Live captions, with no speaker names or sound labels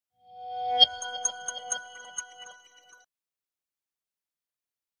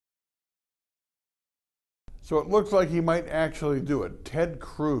So it looks like he might actually do it. Ted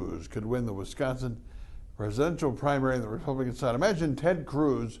Cruz could win the Wisconsin presidential primary on the Republican side. Imagine Ted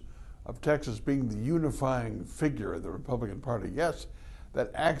Cruz of Texas being the unifying figure of the Republican Party. Yes,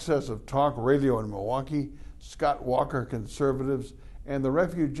 that access of talk radio in Milwaukee, Scott Walker conservatives, and the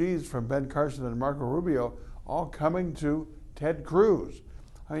refugees from Ben Carson and Marco Rubio all coming to Ted Cruz.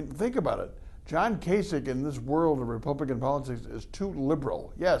 I mean, think about it. John Kasich in this world of Republican politics is too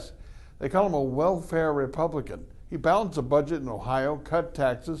liberal. Yes, they call him a welfare Republican. He balanced the budget in Ohio, cut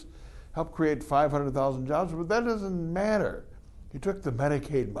taxes, helped create 500,000 jobs, but that doesn't matter. He took the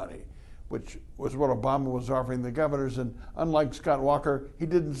Medicaid money, which was what Obama was offering the governors, and unlike Scott Walker, he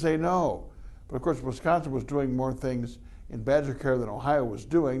didn't say no. But of course, Wisconsin was doing more things in Badger Care than Ohio was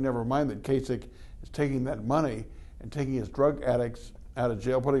doing, never mind that Kasich is taking that money and taking his drug addicts out of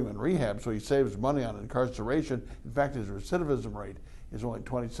jail, putting them in rehab, so he saves money on incarceration. In fact, his recidivism rate is only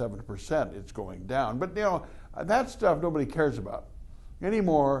 27%. It's going down. But, you know, that stuff nobody cares about.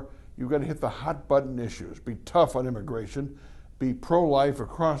 Anymore, you've got to hit the hot button issues. Be tough on immigration. Be pro-life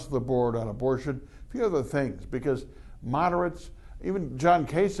across the board on abortion. A few other things, because moderates, even John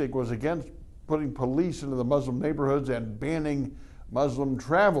Kasich was against putting police into the Muslim neighborhoods and banning Muslim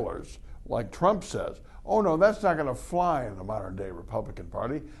travelers, like Trump says. Oh no, that's not going to fly in the modern day Republican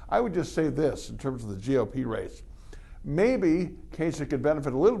Party. I would just say this in terms of the GOP race. Maybe Kasich could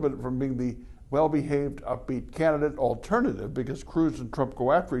benefit a little bit from being the well-behaved, upbeat candidate alternative, because Cruz and Trump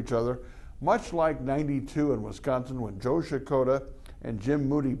go after each other, much like '92 in Wisconsin when Joe Shakota and Jim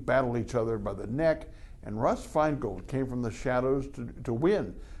Moody battled each other by the neck, and Russ Feingold came from the shadows to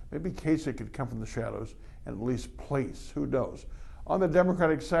win. Maybe Kasich could come from the shadows and at least place. Who knows? On the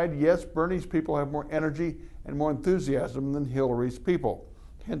Democratic side, yes, Bernie's people have more energy and more enthusiasm than Hillary's people.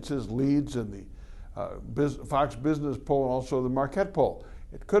 Hence his leads in the Fox Business poll and also the Marquette poll.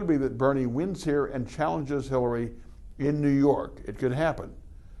 It could be that Bernie wins here and challenges Hillary in New York. It could happen.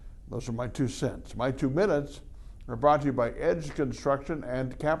 Those are my 2 cents. My 2 minutes are brought to you by Edge Construction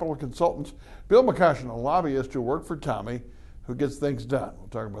and Capital Consultants. Bill McCoshen, a lobbyist who worked for Tommy, who gets things done. We'll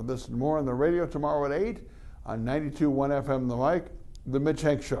talk about this and more on the radio tomorrow at 8 on 92.1 FM The Mic, The Mitch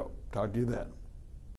Henck Show. Talk to you then.